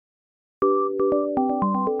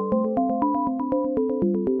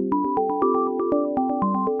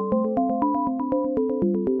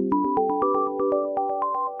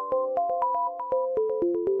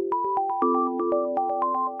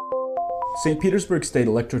St. Petersburg State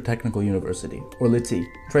Electrotechnical University, or LETI,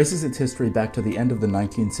 traces its history back to the end of the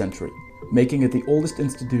 19th century, making it the oldest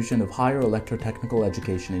institution of higher electrotechnical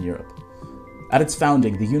education in Europe. At its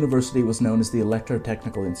founding, the university was known as the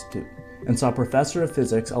Electrotechnical Institute, and saw Professor of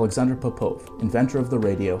Physics Alexander Popov, inventor of the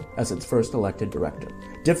radio, as its first elected director.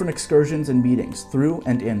 Different excursions and meetings through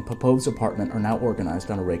and in Popov's apartment are now organized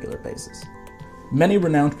on a regular basis. Many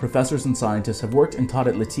renowned professors and scientists have worked and taught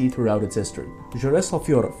at LETI throughout its history. Jaroslav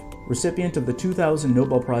Fyodorov, recipient of the 2000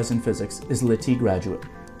 Nobel Prize in Physics, is a LETI graduate.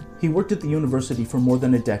 He worked at the university for more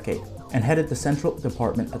than a decade and headed the central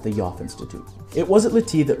department at the Yov Institute. It was at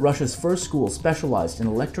LETI that Russia's first school specialized in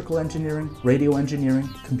electrical engineering, radio engineering,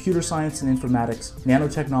 computer science and informatics,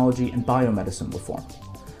 nanotechnology, and biomedicine were formed.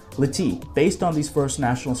 LETI, based on these first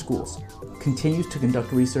national schools, continues to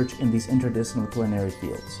conduct research in these interdisciplinary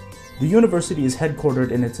fields. The university is headquartered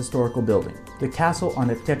in its historical building, the castle on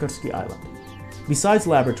Aptekarski Island. Besides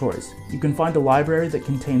laboratories, you can find a library that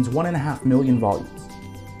contains 1.5 million volumes.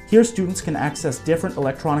 Here students can access different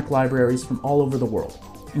electronic libraries from all over the world,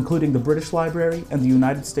 including the British Library and the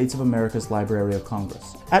United States of America's Library of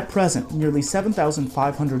Congress. At present, nearly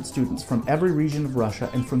 7,500 students from every region of Russia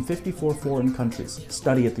and from 54 foreign countries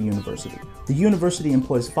study at the university. The university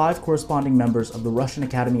employs 5 corresponding members of the Russian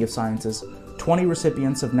Academy of Sciences, 20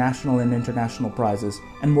 recipients of national and international prizes,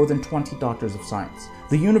 and more than 20 doctors of science.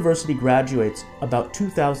 The university graduates about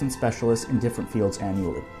 2,000 specialists in different fields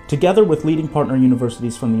annually. Together with leading partner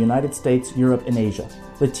universities from the United States, Europe, and Asia,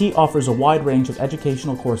 LETI offers a wide range of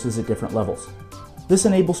educational courses at different levels. This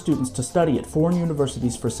enables students to study at foreign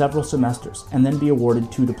universities for several semesters and then be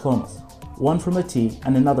awarded 2 diplomas, one from LETI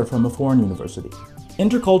and another from a foreign university.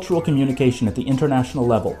 Intercultural communication at the international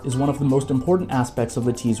level is one of the most important aspects of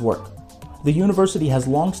LETI's work. The university has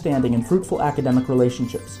long-standing and fruitful academic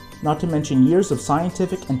relationships, not to mention years of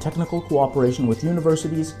scientific and technical cooperation with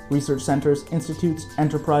universities, research centers, institutes,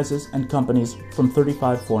 enterprises, and companies from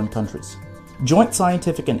 35 foreign countries. Joint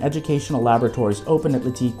scientific and educational laboratories open at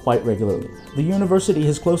LETI quite regularly. The university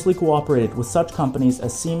has closely cooperated with such companies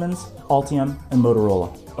as Siemens, Altium, and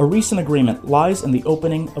Motorola. A recent agreement lies in the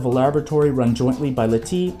opening of a laboratory run jointly by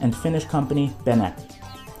LETI and Finnish company Benek.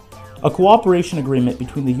 A cooperation agreement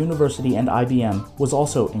between the university and IBM was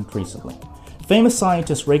also inked recently. Famous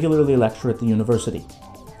scientists regularly lecture at the university.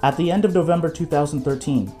 At the end of November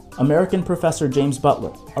 2013, American Professor James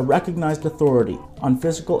Butler, a recognized authority on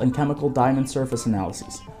physical and chemical diamond surface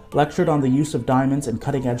analyses, lectured on the use of diamonds and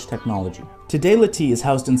cutting-edge technology. Today, LETI is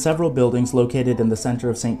housed in several buildings located in the center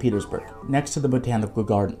of St. Petersburg, next to the Botanical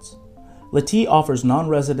Gardens. LETI offers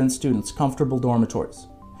non-resident students comfortable dormitories,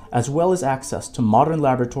 as well as access to modern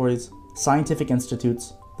laboratories, scientific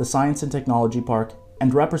institutes, the Science and Technology Park,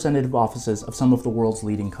 and representative offices of some of the world's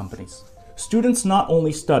leading companies. Students not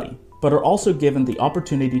only study, but are also given the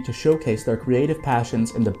opportunity to showcase their creative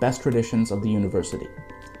passions in the best traditions of the university.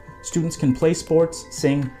 Students can play sports,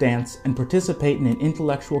 sing, dance, and participate in an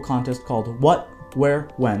intellectual contest called What, Where,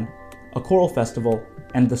 When, a choral festival,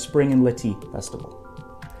 and the Spring in LETI festival.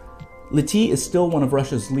 LETI is still one of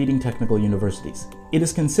Russia's leading technical universities. It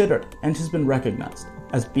is considered, and has been recognized,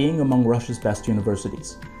 as being among Russia's best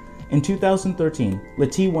universities. In 2013,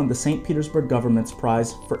 LETI won the St. Petersburg government's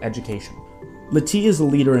prize for education. LETI is a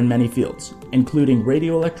leader in many fields, including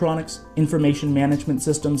radio electronics, information management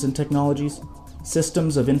systems and technologies,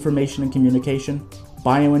 systems of information and communication,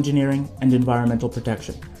 bioengineering, and environmental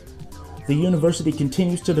protection. The university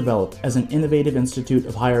continues to develop as an innovative institute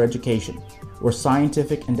of higher education, where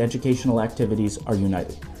scientific and educational activities are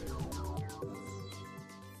united.